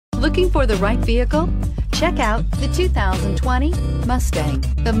Looking for the right vehicle? Check out the 2020 Mustang.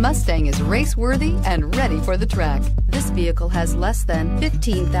 The Mustang is race-worthy and ready for the track. This vehicle has less than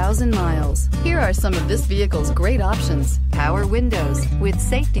 15,000 miles. Here are some of this vehicle's great options: power windows with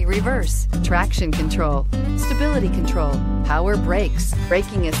safety reverse, traction control, stability control, power brakes,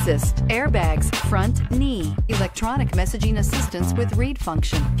 braking assist, airbags, front knee, electronic messaging assistance with read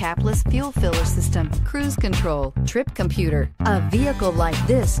function, capless fuel filler system, cruise control, trip computer. A vehicle like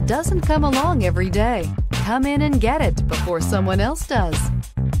this doesn't come along every day. Come in and get it before someone else does.